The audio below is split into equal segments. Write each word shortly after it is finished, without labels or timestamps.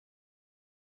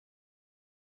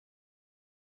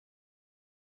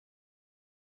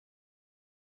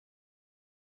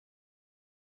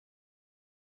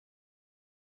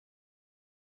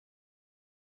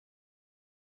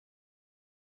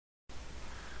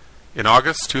In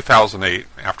August 2008,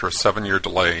 after a 7-year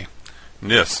delay,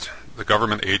 NIST, the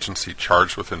government agency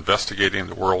charged with investigating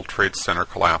the World Trade Center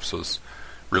collapses,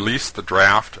 released the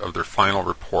draft of their final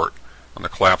report on the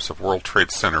collapse of World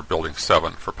Trade Center Building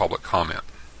 7 for public comment.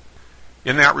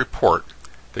 In that report,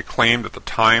 they claimed that the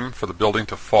time for the building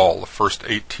to fall the first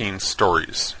 18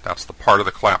 stories, that's the part of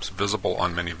the collapse visible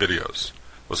on many videos,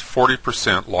 was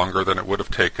 40% longer than it would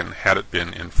have taken had it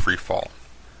been in freefall.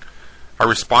 I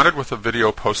responded with a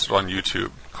video posted on YouTube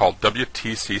called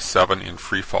WTC7 in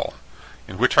Freefall,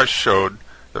 in which I showed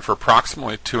that for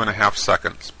approximately 2.5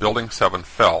 seconds, Building 7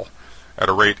 fell at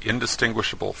a rate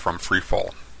indistinguishable from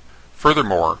freefall.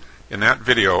 Furthermore, in that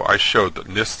video I showed that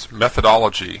NIST's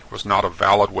methodology was not a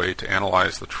valid way to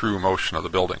analyze the true motion of the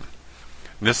building.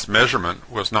 NIST's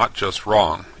measurement was not just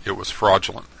wrong, it was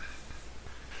fraudulent.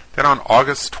 Then on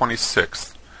August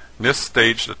 26th, NIST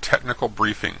staged a technical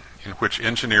briefing in which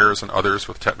engineers and others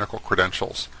with technical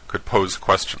credentials could pose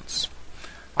questions.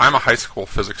 I'm a high school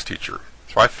physics teacher,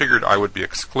 so I figured I would be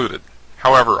excluded.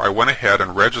 However, I went ahead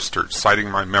and registered, citing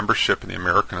my membership in the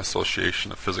American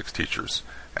Association of Physics Teachers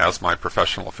as my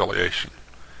professional affiliation.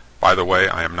 By the way,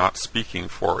 I am not speaking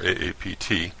for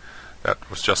AAPT. That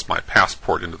was just my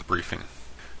passport into the briefing.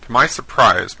 To my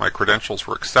surprise, my credentials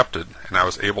were accepted and I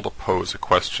was able to pose a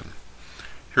question.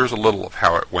 Here's a little of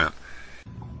how it went.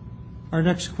 Our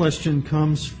next question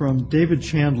comes from David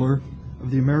Chandler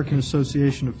of the American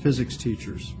Association of Physics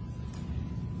Teachers.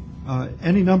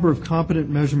 Any number of competent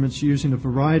measurements using a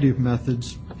variety of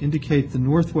methods indicate the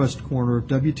northwest corner of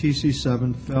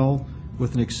WTC7 fell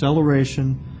with an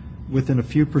acceleration within a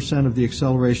few percent of the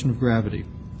acceleration of gravity.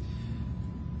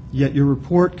 Yet your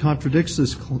report contradicts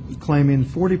this, claiming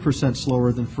 40%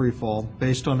 slower than freefall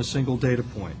based on a single data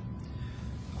point.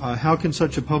 How can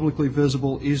such a publicly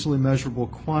visible, easily measurable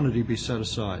quantity be set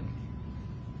aside?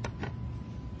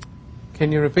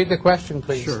 Can you repeat the question,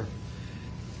 please? Sure.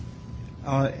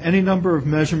 Any number of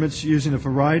measurements using a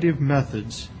variety of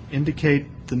methods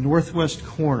indicate the northwest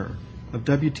corner of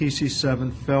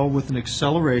WTC7 fell with an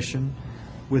acceleration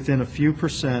within a few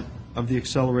percent of the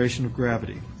acceleration of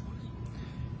gravity.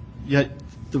 Yet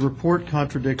the report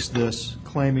contradicts this,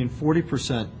 claiming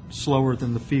 40% slower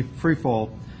than the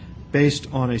freefall based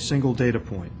on a single data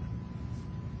point.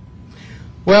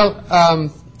 Well,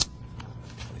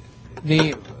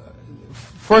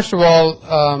 first of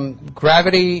all,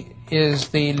 gravity is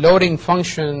the loading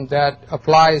function that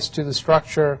applies to the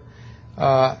structure,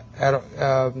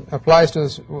 applies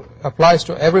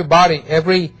to every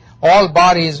body, all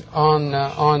bodies on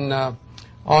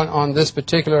this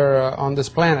particular on this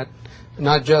planet,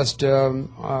 not just in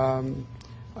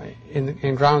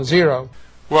ground zero.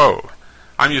 Whoa.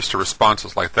 I'm used to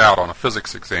responses like that on a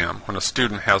physics exam when a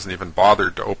student hasn't even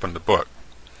bothered to open the book.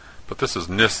 But this is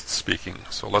NIST speaking,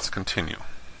 so let's continue.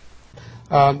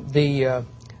 The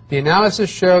analysis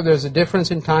showed there's a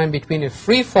difference in time between a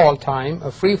free fall time.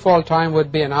 A free fall time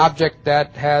would be an object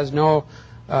that has no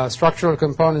structural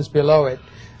components below it.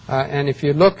 And if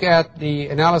you look at the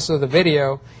analysis of the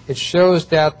video, it shows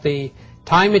that the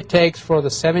time it takes for the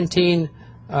 17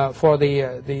 for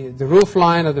the roof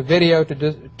line of the video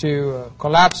to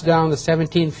collapse down the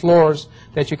 17 floors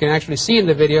that you can actually see in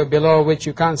the video, below which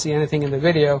you can't see anything in the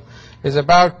video, is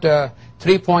about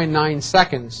 3.9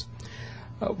 seconds.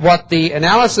 What the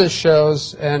analysis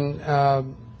shows, and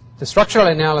the structural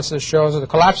analysis shows, or the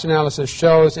collapse analysis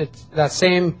shows, it's that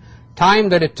same time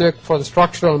that it took for the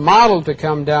structural model to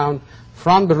come down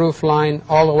from the roof line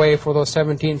all the way for those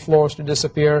 17 floors to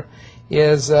disappear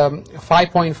is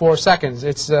 5.4 seconds.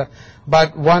 It's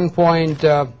about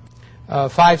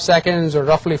 1.5 seconds, or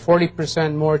roughly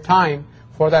 40% more time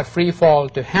for that free fall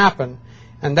to happen.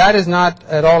 And that is not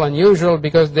at all unusual,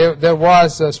 because there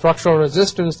was structural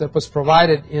resistance that was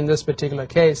provided in this particular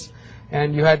case,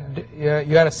 and you had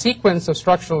a sequence of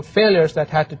structural failures that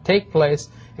had to take place,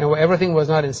 and where everything was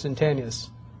not instantaneous.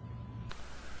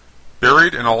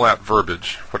 Buried in all that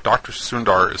verbiage, what Dr.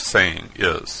 Sundar is saying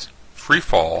is, free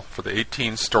fall for the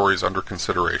 18 stories under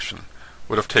consideration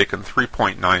would have taken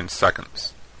 3.9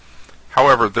 seconds.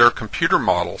 However, their computer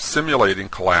model simulating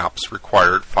collapse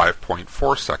required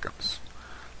 5.4 seconds.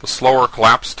 The slower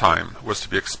collapse time was to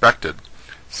be expected,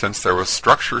 since there was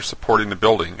structure supporting the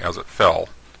building as it fell,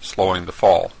 slowing the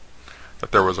fall,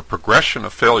 that there was a progression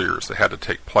of failures that had to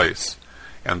take place,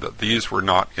 and that these were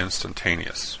not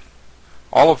instantaneous.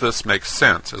 All of this makes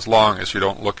sense as long as you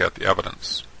don't look at the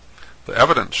evidence. The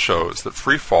evidence shows that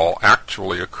free fall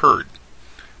actually occurred,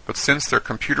 but since their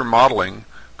computer modeling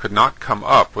could not come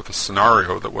up with a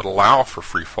scenario that would allow for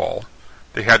free fall,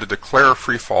 they had to declare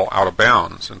free fall out of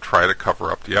bounds and try to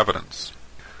cover up the evidence.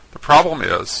 The problem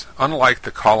is, unlike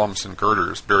the columns and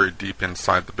girders buried deep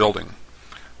inside the building,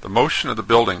 the motion of the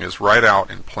building is right out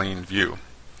in plain view.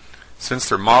 Since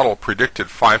their model predicted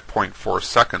 5.4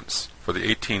 seconds for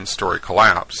the 18-story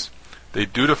collapse, they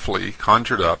dutifully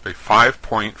conjured up a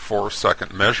 5.4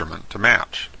 second measurement to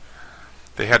match.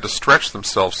 They had to stretch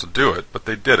themselves to do it, but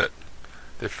they did it.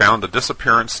 They found the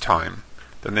disappearance time,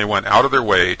 then they went out of their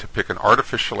way to pick an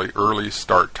artificially early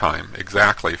start time,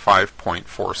 exactly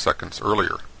 5.4 seconds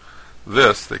earlier.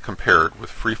 This they compared with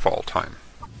freefall time.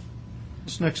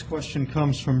 This next question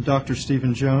comes from Dr.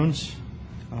 Stephen Jones.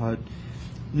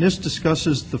 NIST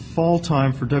discusses the fall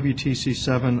time for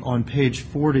WTC7 on page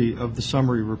 40 of the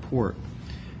summary report,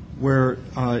 where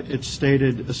it's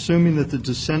stated, assuming that the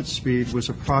descent speed was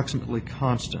approximately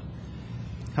constant.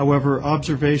 However,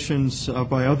 observations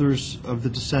by others of the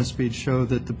descent speed show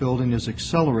that the building is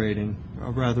accelerating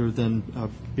rather than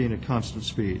being at constant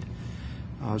speed.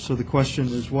 So the question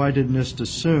is, why did NIST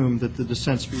assume that the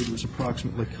descent speed was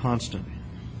approximately constant?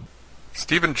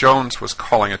 Stephen Jones was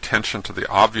calling attention to the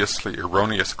obviously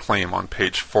erroneous claim on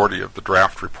page 40 of the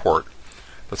draft report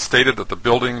that stated that the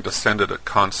building descended at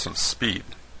constant speed.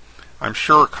 I'm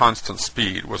sure constant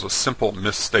speed was a simple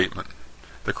misstatement.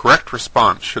 The correct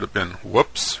response should have been,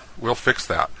 whoops, we'll fix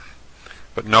that.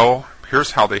 But no,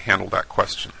 here's how they handled that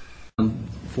question.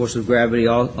 Force of gravity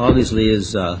obviously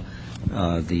is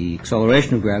the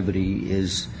acceleration of gravity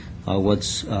is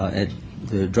what's at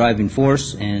the driving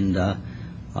force, and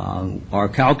our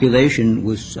calculation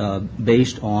was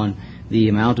based on the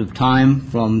amount of time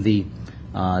from the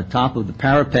top of the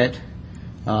parapet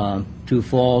to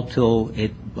fall till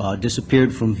it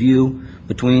disappeared from view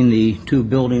between the two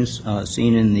buildings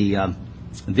seen in the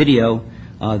video.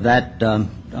 That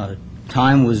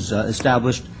time was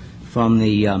established from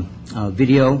the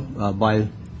video by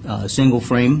single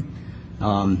frame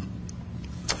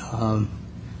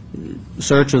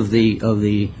search of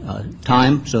the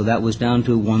time, so that was down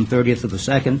to 1/30th of a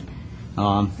second,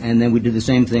 and then we did the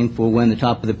same thing for when the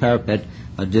top of the parapet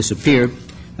disappeared.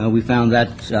 We found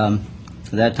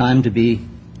that time to be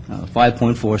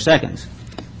 5.4 seconds.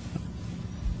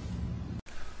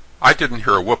 I didn't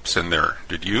hear a whoops in there,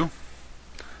 did you?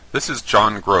 This is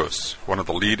John Gross, one of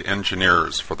the lead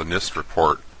engineers for the NIST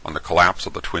report on the collapse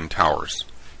of the Twin Towers.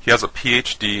 He has a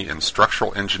PhD in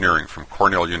structural engineering from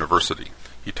Cornell University.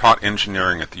 He taught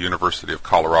engineering at the University of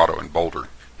Colorado in Boulder.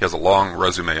 He has a long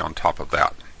resume on top of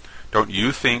that. Don't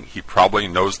you think he probably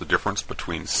knows the difference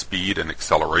between speed and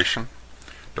acceleration?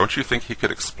 Don't you think he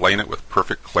could explain it with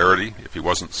perfect clarity if he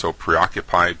wasn't so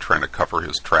preoccupied trying to cover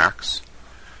his tracks?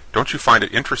 Don't you find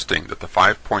it interesting that the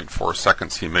 5.4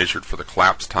 seconds he measured for the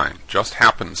collapse time just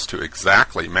happens to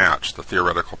exactly match the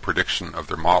theoretical prediction of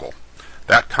their model?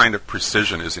 That kind of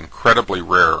precision is incredibly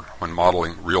rare when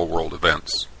modeling real-world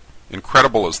events.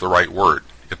 Incredible is the right word.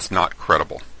 It's not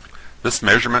credible. This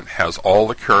measurement has all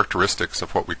the characteristics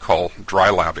of what we call dry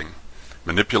labbing,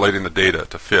 manipulating the data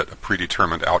to fit a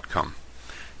predetermined outcome.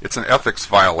 It's an ethics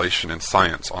violation in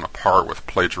science on a par with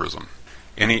plagiarism.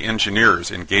 Any engineers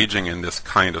engaging in this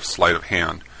kind of sleight of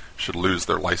hand should lose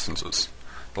their licenses.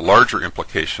 The larger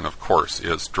implication, of course,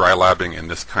 is dry labbing in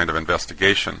this kind of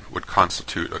investigation would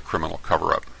constitute a criminal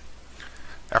cover-up.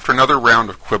 After another round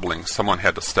of quibbling, someone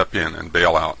had to step in and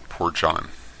bail out poor John.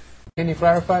 Can you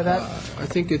clarify that? I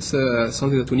think it's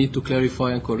something that we need to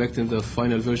clarify and correct in the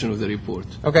final version of the report.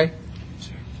 Okay.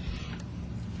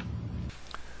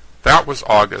 That was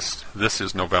August. This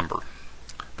is November.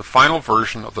 The final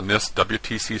version of the NIST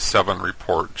WTC7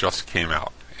 report just came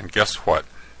out, and guess what?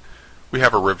 We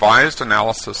have a revised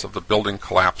analysis of the building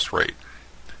collapse rate.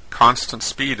 Constant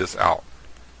speed is out.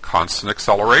 Constant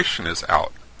acceleration is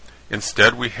out.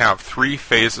 Instead, we have 3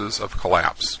 phases of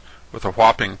collapse, with a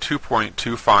whopping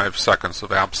 2.25 seconds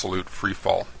of absolute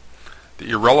freefall.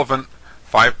 The irrelevant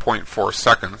 5.4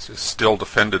 seconds is still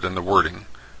defended in the wording,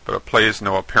 but it plays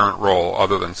no apparent role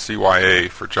other than CYA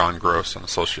for John Gross and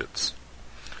Associates.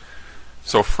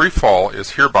 So freefall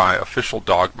is hereby official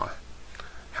dogma.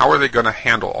 How are they going to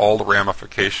handle all the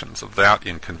ramifications of that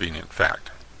inconvenient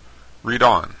fact? Read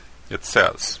on. It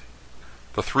says,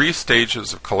 the 3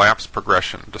 stages of collapse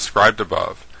progression described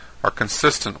above are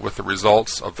consistent with the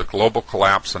results of the global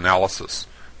collapse analysis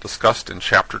discussed in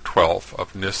Chapter 12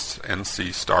 of NIST's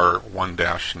NC Star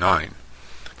 1-9.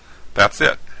 That's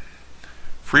it.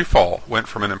 Freefall went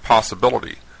from an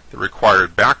impossibility that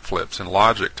required backflips and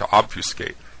logic to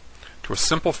obfuscate to a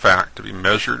simple fact to be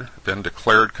measured, then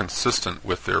declared consistent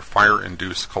with their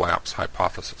fire-induced collapse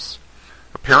hypothesis.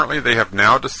 Apparently they have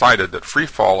now decided that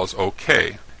freefall is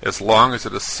okay as long as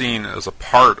it is seen as a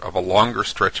part of a longer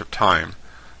stretch of time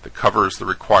that covers the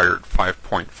required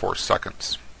 5.4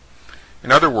 seconds.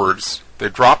 In other words, they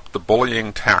dropped the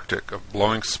bullying tactic of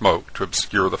blowing smoke to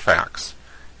obscure the facts,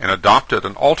 and adopted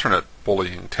an alternate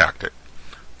bullying tactic: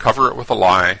 cover it with a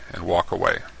lie and walk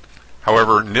away.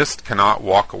 However, NIST cannot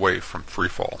walk away from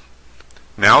freefall.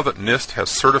 Now that NIST has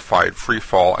certified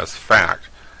freefall as fact,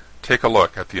 take a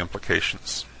look at the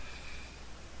implications.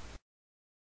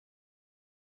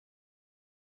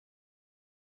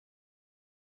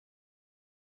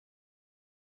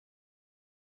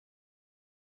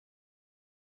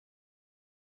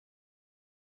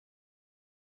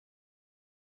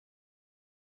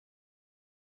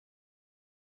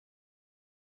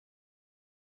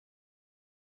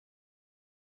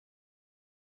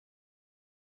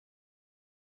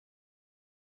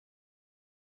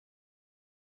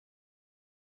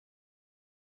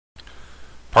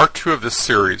 Part 2 of this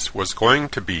series was going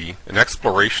to be an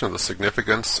exploration of the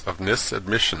significance of NIST's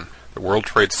admission that World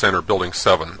Trade Center Building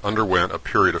 7 underwent a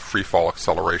period of freefall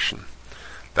acceleration.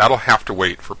 That'll have to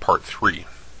wait for Part 3.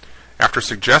 After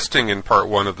suggesting in Part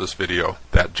 1 of this video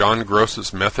that John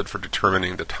Gross's method for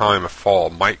determining the time of fall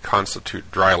might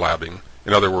constitute dry labbing,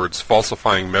 in other words,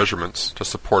 falsifying measurements to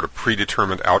support a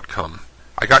predetermined outcome,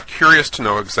 I got curious to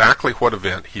know exactly what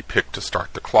event he picked to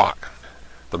start the clock.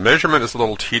 The measurement is a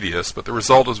little tedious, but the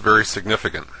result is very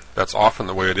significant. That's often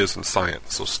the way it is in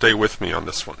science, so stay with me on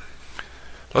this one.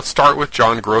 Let's start with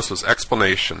John Gross's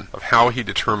explanation of how he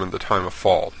determined the time of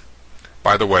fall.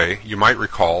 By the way, you might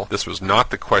recall this was not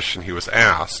the question he was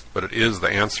asked, but it is the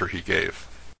answer he gave.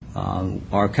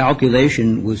 Our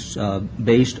calculation was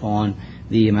based on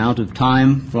the amount of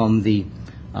time from the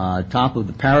top of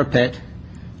the parapet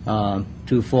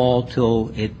to fall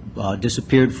till it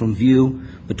disappeared from view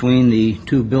between the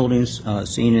two buildings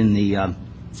seen in the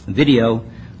video.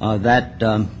 That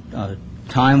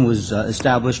time was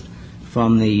established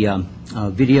from the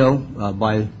video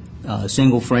by a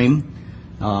single frame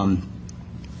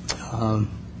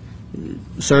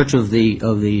search of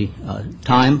the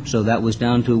time, so that was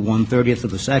down to 1/30th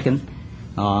of a second.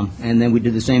 And then we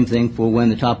did the same thing for when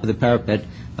the top of the parapet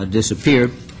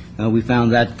disappeared. We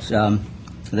found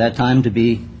that time to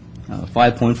be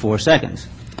 5.4 seconds.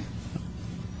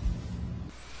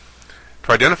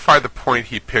 To identify the point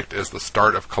he picked as the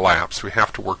start of collapse, we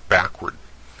have to work backward.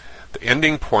 The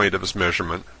ending point of his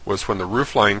measurement was when the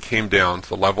roofline came down to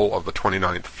the level of the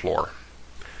 29th floor.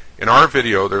 In our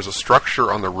video, there's a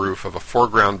structure on the roof of a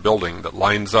foreground building that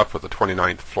lines up with the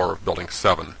 29th floor of Building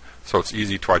 7, so it's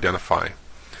easy to identify.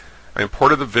 I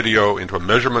imported the video into a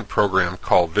measurement program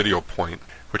called Video Point,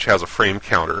 which has a frame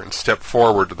counter, and stepped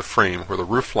forward to the frame where the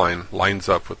roofline lines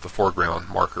up with the foreground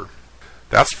marker.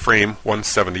 That's frame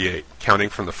 178, counting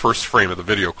from the first frame of the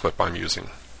video clip I'm using.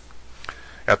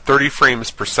 At 30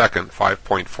 frames per second,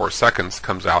 5.4 seconds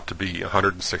comes out to be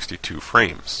 162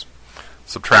 frames.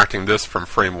 Subtracting this from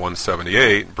frame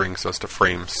 178 brings us to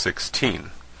frame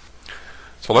 16.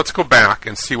 So let's go back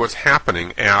and see what's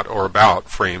happening at or about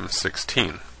frame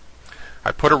 16.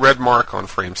 I put a red mark on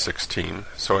frame 16,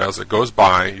 so as it goes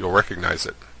by, you'll recognize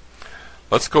it.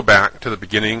 Let's go back to the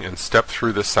beginning and step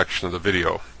through this section of the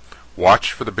video.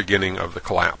 Watch for the beginning of the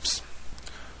collapse.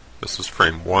 This is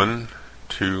frame 1,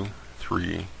 2,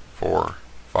 3, 4,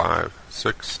 5,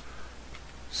 6,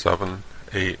 7,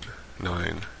 8,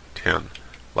 9, 10,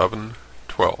 11,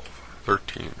 12,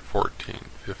 13, 14,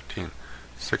 15,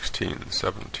 16,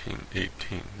 17,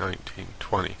 18, 19,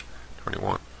 20,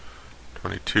 21,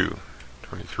 22,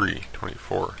 23,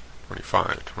 24,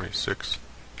 25, 26,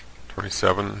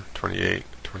 27, 28,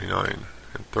 29,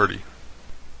 and 30.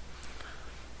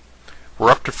 We're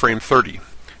up to frame 30.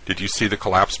 Did you see the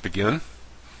collapse begin?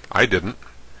 I didn't.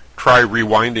 Try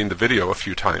rewinding the video a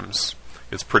few times.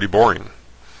 It's pretty boring.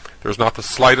 There's not the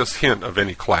slightest hint of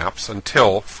any collapse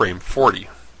until frame 40.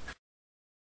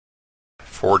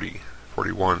 40,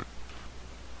 41,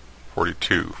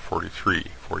 42, 43,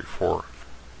 44,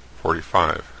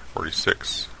 45,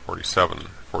 46, 47,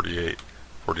 48,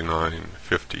 49,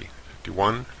 50,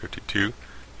 51, 52,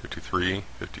 53,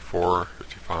 54,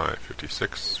 55,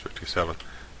 56, 57,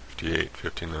 58,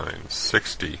 59,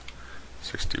 60,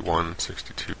 61,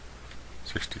 62,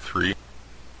 63,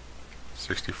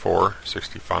 64,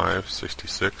 65,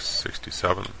 66,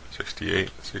 67,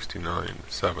 68, 69,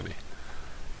 70.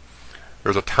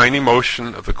 There's a tiny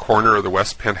motion of the corner of the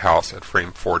west penthouse at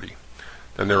frame 40.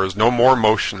 Then there is no more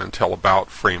motion until about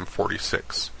frame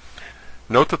 46.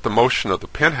 Note that the motion of the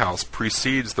penthouse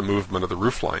precedes the movement of the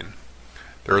roofline.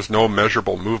 There is no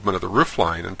measurable movement of the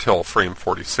roofline until frame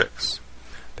 46.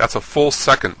 That's a full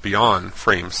second beyond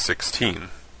frame 16.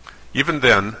 Even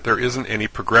then, there isn't any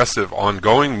progressive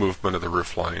ongoing movement of the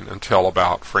roofline until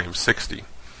about frame 60.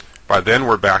 By then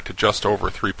we're back to just over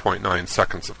 3.9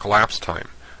 seconds of collapse time,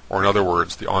 or in other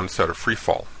words, the onset of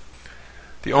freefall.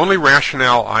 The only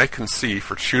rationale I can see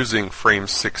for choosing frame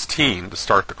 16 to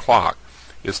start the clock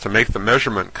is to make the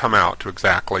measurement come out to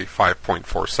exactly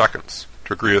 5.4 seconds,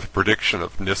 to agree with the prediction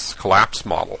of NIST's collapse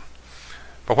model.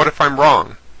 But what if I'm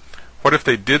wrong? What if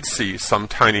they did see some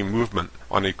tiny movement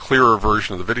on a clearer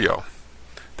version of the video?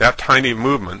 That tiny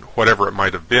movement, whatever it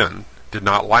might have been, did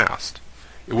not last.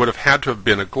 It would have had to have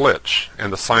been a glitch,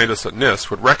 and the scientists at NIST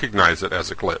would recognize it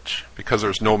as a glitch, because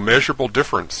there's no measurable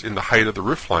difference in the height of the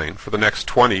roofline for the next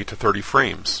 20 to 30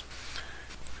 frames.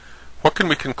 What can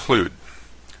we conclude?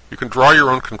 You can draw your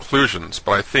own conclusions,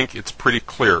 but I think it's pretty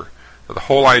clear that the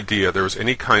whole idea there was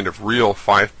any kind of real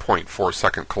 5.4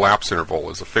 second collapse interval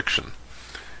is a fiction.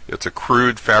 It's a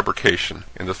crude fabrication,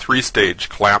 and the three-stage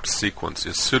collapse sequence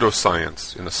is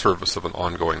pseudoscience in the service of an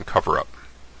ongoing cover-up.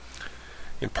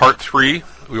 In Part 3,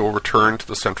 we will return to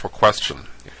the central question.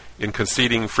 In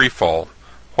conceding freefall,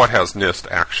 what has NIST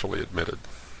actually admitted?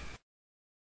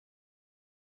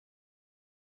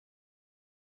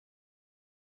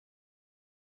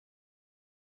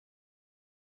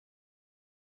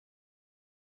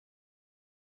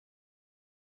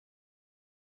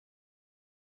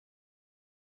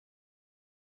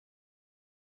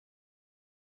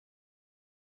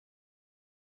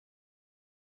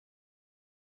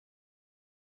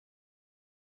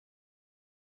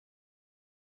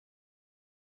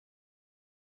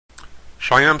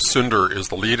 Shyam Sunder is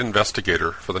the lead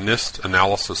investigator for the NIST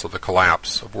analysis of the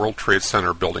collapse of World Trade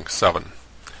Center Building 7.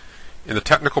 In the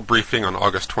technical briefing on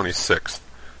August 26th,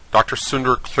 Dr.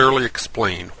 Sunder clearly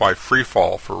explained why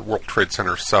freefall for World Trade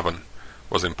Center 7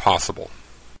 was impossible.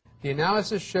 The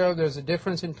analysis showed there's a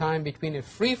difference in time between a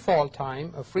freefall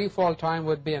time. A freefall time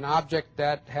would be an object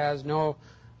that has no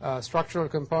structural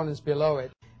components below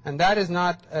it. And that is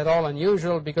not at all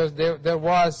unusual, because there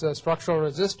was structural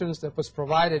resistance that was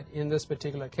provided in this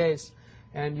particular case,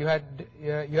 and you had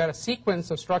a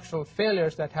sequence of structural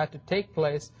failures that had to take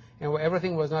place, and where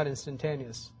everything was not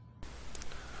instantaneous.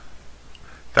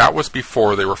 That was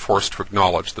before they were forced to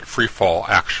acknowledge that freefall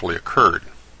actually occurred.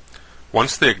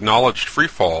 Once they acknowledged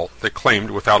freefall, they claimed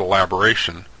without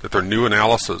elaboration that their new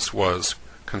analysis was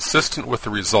consistent with the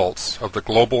results of the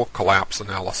global collapse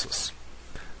analysis.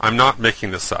 I'm not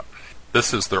making this up.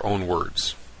 This is their own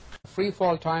words.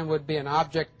 Freefall time would be an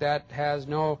object that has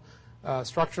no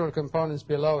structural components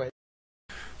below it.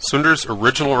 Sunder's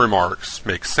original remarks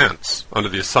make sense under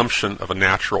the assumption of a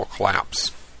natural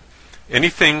collapse.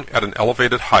 Anything at an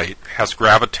elevated height has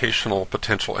gravitational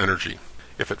potential energy.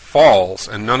 If it falls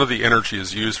and none of the energy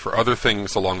is used for other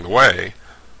things along the way,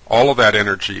 all of that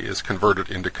energy is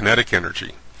converted into kinetic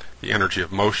energy, the energy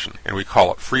of motion, and we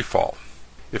call it freefall.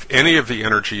 If any of the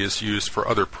energy is used for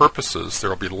other purposes, there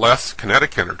will be less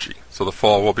kinetic energy, so the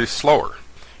fall will be slower.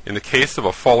 In the case of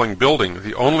a falling building,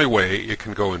 the only way it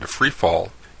can go into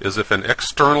freefall is if an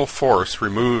external force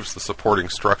removes the supporting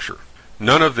structure.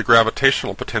 None of the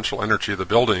gravitational potential energy of the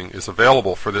building is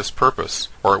available for this purpose,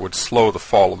 or it would slow the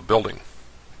fall of the building.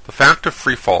 The fact of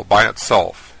freefall by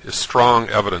itself is strong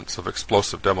evidence of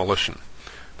explosive demolition,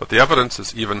 but the evidence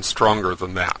is even stronger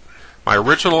than that. My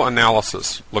original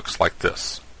analysis looks like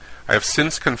this. I have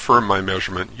since confirmed my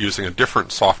measurement using a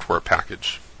different software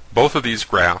package. Both of these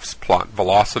graphs plot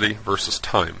velocity versus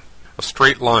time. A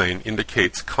straight line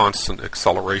indicates constant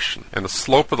acceleration, and the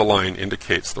slope of the line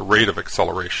indicates the rate of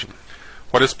acceleration.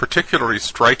 What is particularly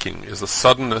striking is the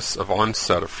suddenness of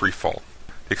onset of freefall.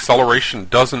 The acceleration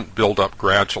doesn't build up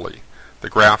gradually. The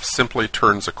graph simply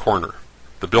turns a corner.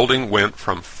 The building went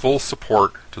from full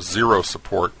support to zero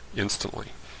support instantly.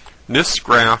 NIST's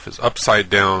graph is upside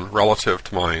down relative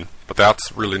to mine, but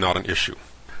that's really not an issue.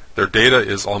 Their data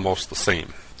is almost the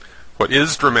same. What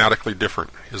is dramatically different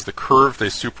is the curve they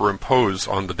superimpose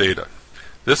on the data.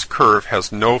 This curve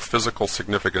has no physical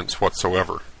significance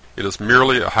whatsoever. It is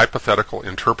merely a hypothetical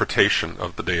interpretation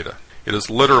of the data. It is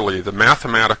literally the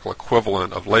mathematical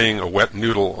equivalent of laying a wet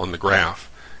noodle on the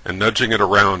graph and nudging it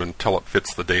around until it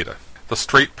fits the data. The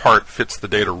straight part fits the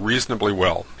data reasonably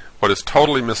well. What is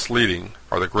totally misleading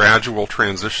are the gradual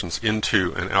transitions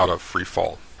into and out of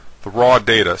freefall. The raw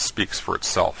data speaks for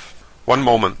itself. One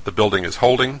moment the building is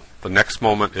holding, the next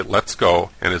moment it lets go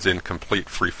and is in complete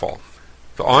freefall.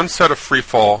 The onset of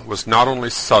freefall was not only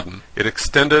sudden, it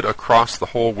extended across the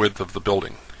whole width of the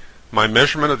building. My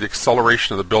measurement of the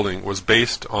acceleration of the building was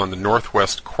based on the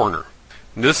northwest corner.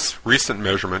 NIST's recent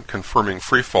measurement confirming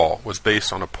freefall was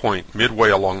based on a point midway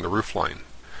along the roofline.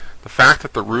 The fact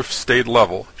that the roof stayed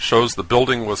level shows the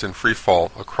building was in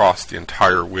freefall across the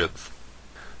entire width.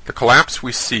 The collapse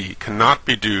we see cannot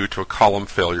be due to a column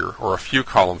failure or a few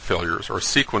column failures or a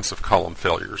sequence of column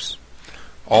failures.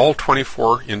 All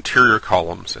 24 interior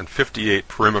columns and 58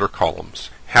 perimeter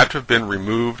columns had to have been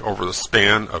removed over the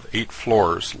span of 8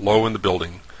 floors low in the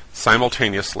building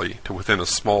simultaneously to within a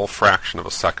small fraction of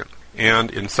a second,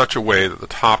 and in such a way that the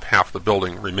top half of the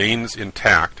building remains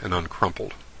intact and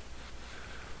uncrumpled.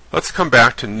 Let's come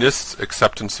back to NIST's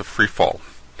acceptance of freefall.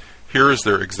 Here is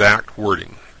their exact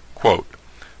wording. Quote,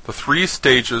 "The 3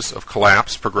 stages of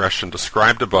collapse progression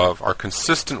described above are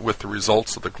consistent with the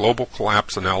results of the global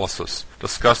collapse analysis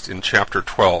discussed in Chapter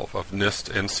 12 of NIST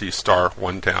NC Star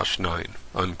 1-9,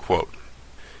 unquote.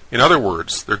 In other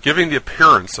words, they're giving the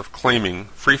appearance of claiming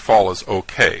freefall is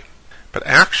okay, but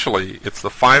actually it's the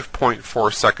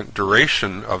 5.4 second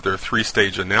duration of their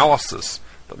 3-stage analysis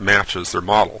that matches their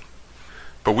model.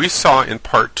 But we saw in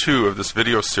Part 2 of this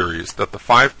video series that the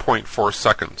 5.4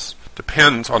 seconds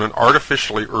depends on an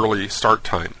artificially early start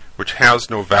time, which has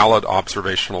no valid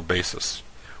observational basis.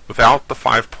 Without the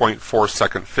 5.4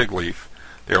 second fig leaf,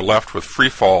 they are left with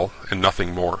freefall and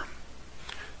nothing more.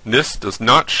 NIST does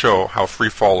not show how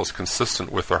freefall is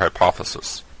consistent with their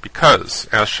hypothesis, because,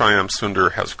 as Shyam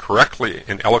Sunder has correctly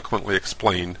and eloquently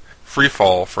explained,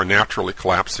 freefall for a naturally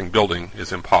collapsing building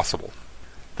is impossible.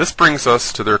 This brings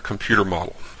us to their computer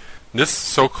model. NIST's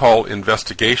so-called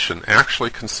investigation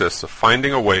actually consists of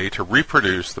finding a way to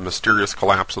reproduce the mysterious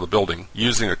collapse of the building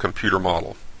using a computer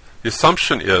model. The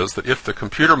assumption is that if the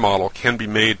computer model can be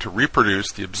made to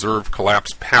reproduce the observed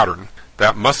collapse pattern,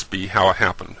 that must be how it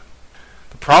happened.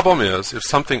 The problem is, if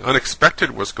something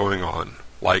unexpected was going on,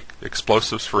 like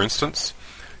explosives for instance,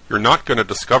 you're not going to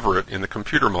discover it in the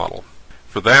computer model.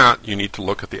 For that, you need to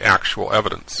look at the actual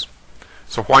evidence.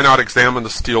 So why not examine the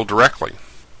steel directly?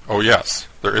 Oh yes,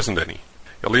 there isn't any.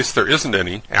 At least there isn't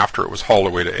any after it was hauled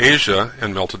away to Asia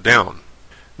and melted down.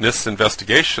 NIST's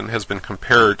investigation has been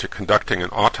compared to conducting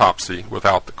an autopsy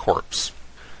without the corpse.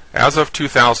 As of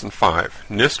 2005,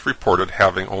 NIST reported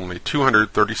having only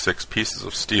 236 pieces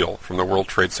of steel from the World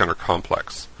Trade Center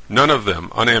complex, none of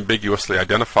them unambiguously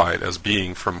identified as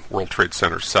being from World Trade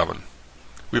Center 7.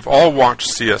 We've all watched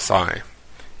CSI.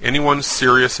 Anyone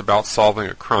serious about solving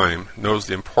a crime knows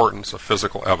the importance of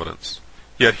physical evidence.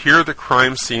 Yet here the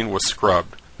crime scene was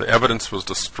scrubbed, the evidence was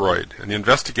destroyed, and the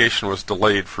investigation was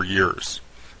delayed for years.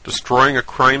 Destroying a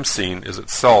crime scene is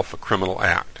itself a criminal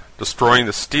act. Destroying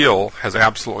the steel has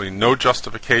absolutely no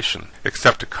justification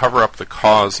except to cover up the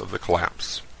cause of the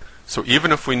collapse. So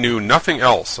even if we knew nothing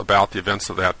else about the events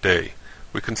of that day,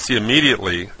 we can see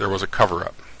immediately there was a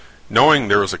cover-up. Knowing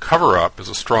there was a cover-up is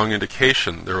a strong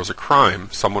indication there was a crime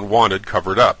someone wanted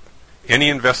covered up. Any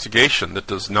investigation that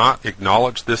does not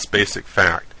acknowledge this basic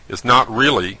fact is not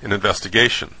really an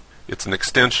investigation. It's an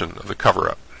extension of the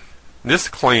cover-up.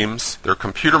 NIST claims their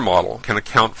computer model can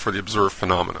account for the observed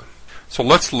phenomena. So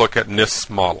let's look at NIST's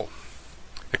model.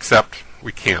 Except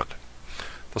we can't.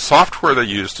 The software they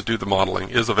use to do the modeling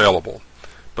is available,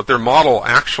 but their model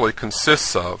actually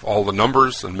consists of all the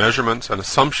numbers and measurements and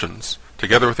assumptions,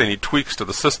 together with any tweaks to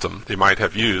the system they might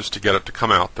have used to get it to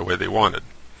come out the way they wanted.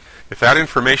 If that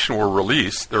information were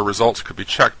released, their results could be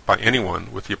checked by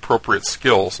anyone with the appropriate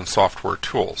skills and software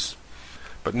tools.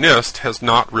 But NIST has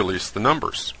not released the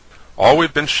numbers. All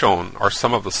we've been shown are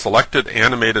some of the selected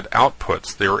animated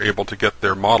outputs they were able to get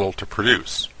their model to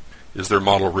produce. Is their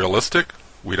model realistic?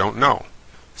 We don't know.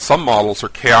 Some models are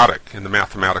chaotic in the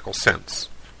mathematical sense.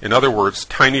 In other words,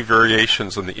 tiny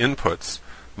variations in the inputs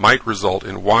might result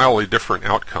in wildly different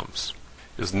outcomes.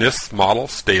 Is NIST's model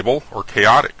stable or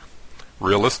chaotic?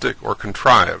 Realistic or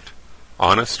contrived?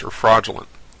 Honest or fraudulent?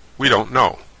 We don't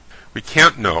know. We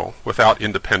can't know without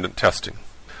independent testing.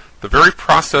 The very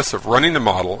process of running the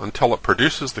model until it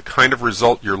produces the kind of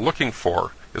result you're looking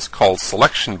for is called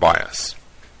selection bias.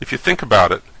 If you think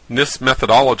about it, NIST's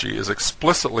methodology is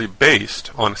explicitly based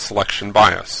on selection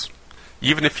bias.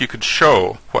 Even if you could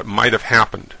show what might have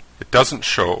happened, it doesn't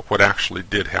show what actually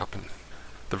did happen.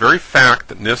 The very fact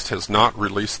that NIST has not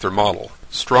released their model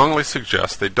strongly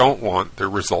suggests they don't want their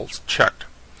results checked.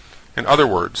 In other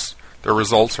words, their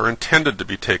results are intended to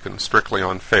be taken strictly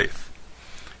on faith.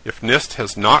 If NIST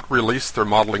has not released their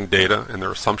modeling data and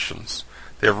their assumptions,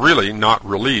 they have really not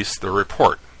released their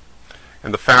report.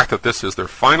 And the fact that this is their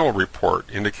final report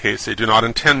indicates they do not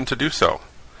intend to do so.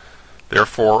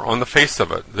 Therefore, on the face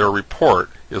of it, their report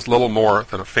is little more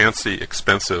than a fancy,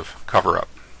 expensive cover-up.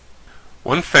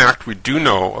 One fact we do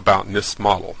know about NIST's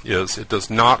model is it does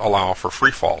not allow for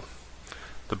freefall.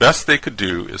 The best they could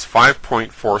do is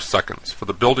 5.4 seconds for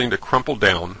the building to crumple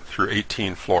down through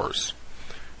 18 floors.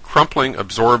 Crumpling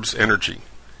absorbs energy,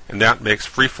 and that makes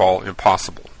freefall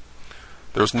impossible.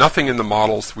 There's nothing in the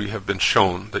models we have been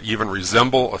shown that even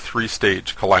resemble a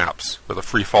three-stage collapse with a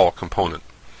freefall component.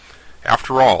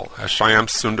 After all, as Shyam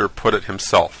Sundar put it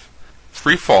himself,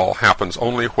 freefall happens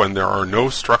only when there are no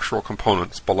structural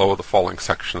components below the falling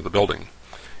section of the building.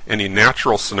 Any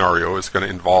natural scenario is going to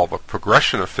involve a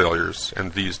progression of failures,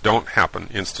 and these don't happen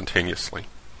instantaneously.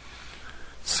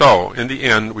 So, in the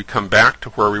end, we come back to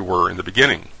where we were in the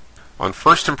beginning. On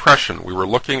first impression, we were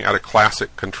looking at a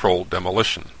classic controlled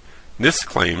demolition. NIST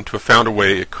claimed to have found a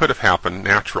way it could have happened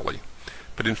naturally,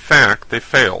 but in fact they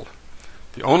failed.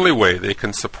 The only way they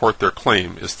can support their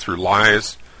claim is through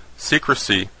lies,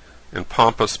 secrecy, and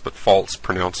pompous but false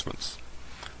pronouncements.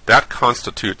 That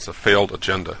constitutes a failed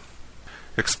agenda.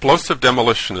 Explosive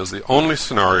demolition is the only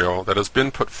scenario that has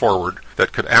been put forward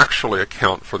that could actually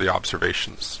account for the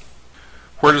observations.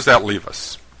 Where does that leave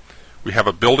us? We have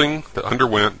a building that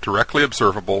underwent directly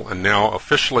observable and now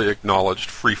officially acknowledged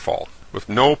freefall, with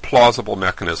no plausible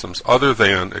mechanisms other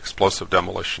than explosive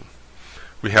demolition.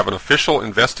 We have an official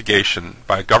investigation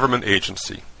by a government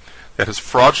agency that has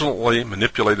fraudulently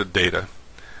manipulated data,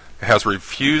 that has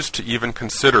refused to even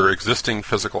consider existing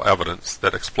physical evidence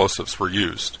that explosives were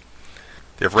used.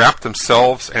 They have wrapped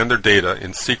themselves and their data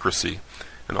in secrecy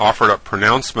and offered up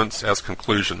pronouncements as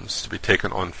conclusions to be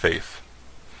taken on faith.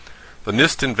 The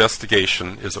NIST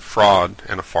investigation is a fraud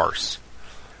and a farce.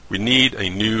 We need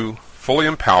a new, fully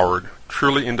empowered,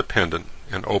 truly independent,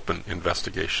 and open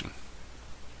investigation.